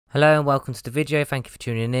Hello and welcome to the video, thank you for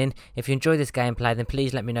tuning in. If you enjoy this gameplay then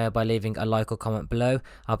please let me know by leaving a like or comment below.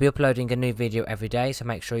 I'll be uploading a new video every day, so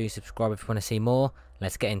make sure you subscribe if you want to see more.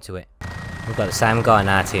 Let's get into it. We've got the same guy in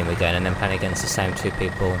our team again and then playing against the same two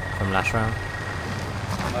people from last round.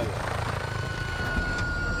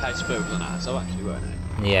 Okay, spooked on ours, so actually weren't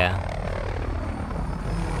it? Yeah.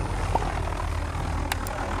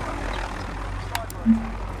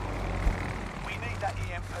 We need that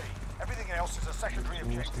EMP. Everything else is a secondary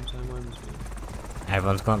objective.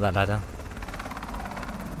 Everyone's gone up that ladder.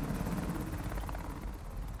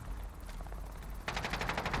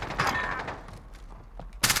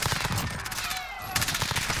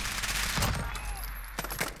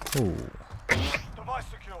 Ooh. Device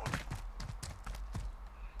secured.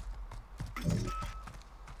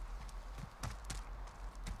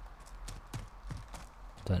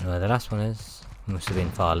 Don't know where the last one is. Must have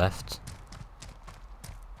been far left.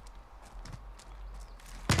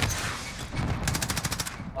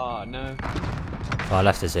 Oh no. Far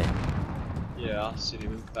left is it? Yeah, I see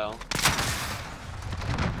him and fell.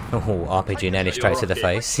 Oh, RPG nearly Your straight to the rocket.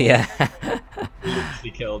 face. Yeah.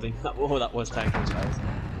 Literally killed him. That was taking his face.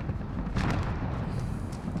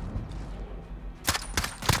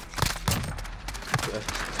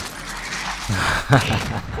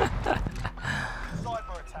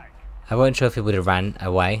 Cyber attack. I wasn't sure if he would have ran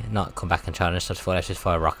away, not come back and challenge, so I thought let's just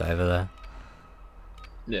fire a rocket over there.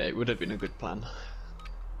 Yeah, it would have been a good plan.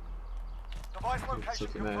 Device location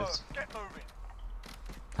Took him out. confirmed. Get moving.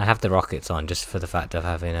 I have the rockets on just for the fact of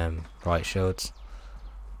having bright shields.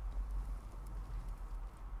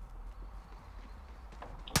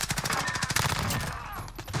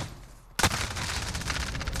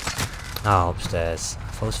 Oh, upstairs.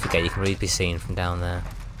 I always forget you can really be seen from down there.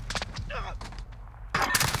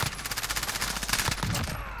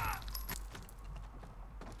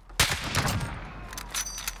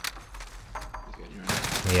 He's getting your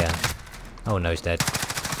ass. Yeah. Oh no, he's dead.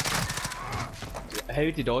 How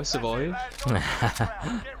did I survive? Lads, on the next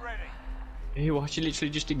round. Get ready. He watching literally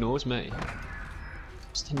just ignores me.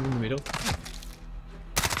 Standing in the middle.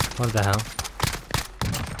 What the hell?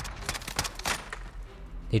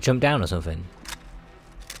 He jumped down or something?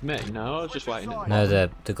 Me? No, I was just waiting. No, the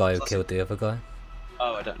guy who killed the other guy.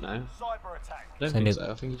 Oh, I don't know. Cyber attack. I don't So think new- so.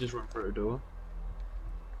 I think he just ran through a door.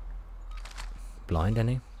 Blind,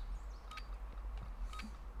 any?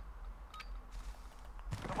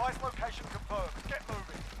 Device location confirmed. Get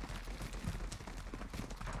moving.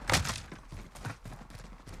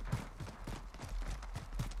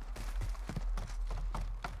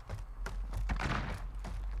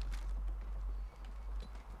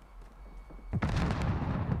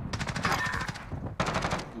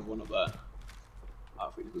 There's one up there. Oh,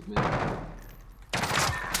 I think he's with me.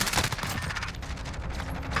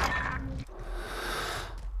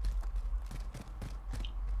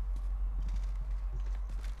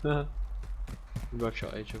 We both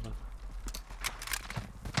shot each other.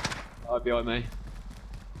 Oh, behind me.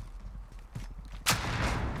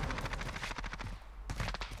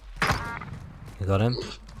 You got him?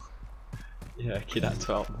 Yeah, kid had to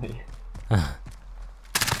help me. We've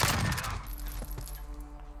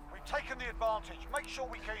taken the advantage. Make sure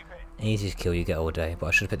we keep it. Easiest kill you get all day, but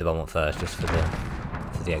I should have picked the bomb up first just for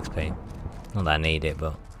the XP. Not that I need it,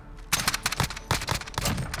 but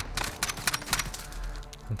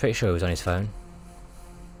I'm pretty sure he was on his phone.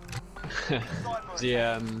 Cyber Is he,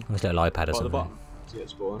 attack. On his little iPad or by the something. bottom? Is he at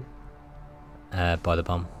spawn? By the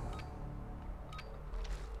bomb.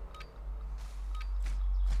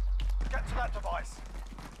 Get to that device.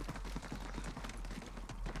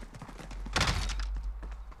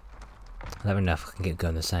 I don't really know if I can keep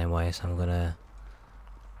going the same way, so I'm gonna...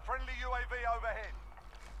 Friendly UAV overhead.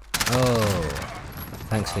 Oh!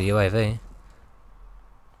 Thanks for UAV.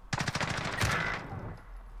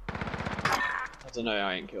 I don't know,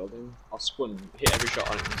 I ain't killed him. I spun, hit every shot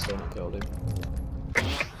on him and still not killed him.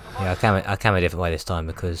 Yeah, I came a different way this time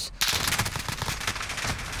because...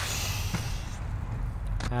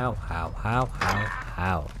 How?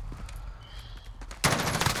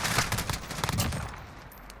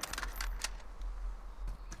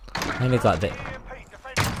 I only got the EMP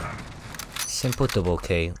defending. simple double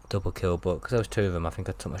kill, but because there was two of them, I think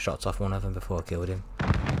I took my shots off one of them before I killed him.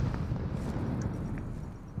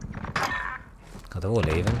 God, they're all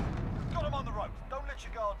leaving. Got him on the rope. Don't let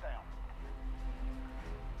your guard down.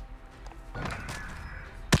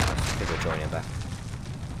 People are joining back.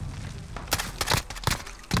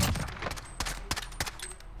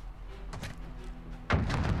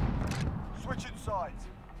 Switching sides.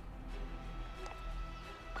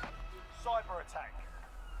 Cyber attack.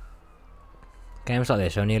 Games like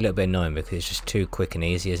this are only a little bit annoying because it's just too quick and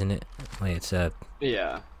easy, isn't it? Like it's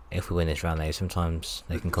Yeah. if we win this round, sometimes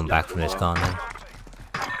they can come back from this, can't they?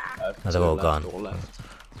 Oh, they've all gone.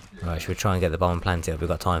 Right, should we try and get the bomb planted? Have we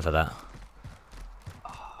got time for that?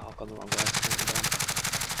 Oh, I've gone the wrong way.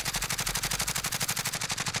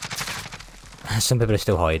 Some people are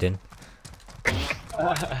still hiding.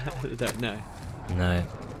 I don't know. No.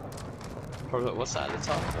 Probably, what's that at the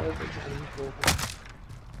top?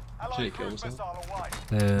 Allied kill cruise himself. missile away.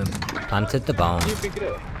 Boom. Planted the bomb. You pick it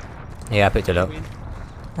up? Yeah, I picked it up. UAV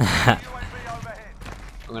overhead.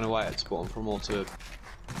 I'm gonna wait at spawn for them all to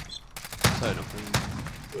turn up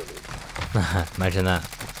Imagine that.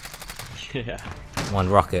 and... Yeah. One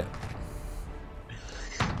rocket.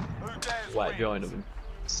 Who dares Wait win? behind them and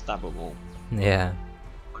stab them all. Yeah.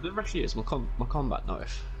 I never actually used my combat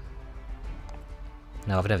knife.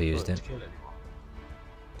 No, I've never used To it. kill anyone.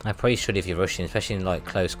 I probably should if you're rushing, especially in like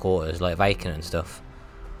close quarters, like vacant and stuff.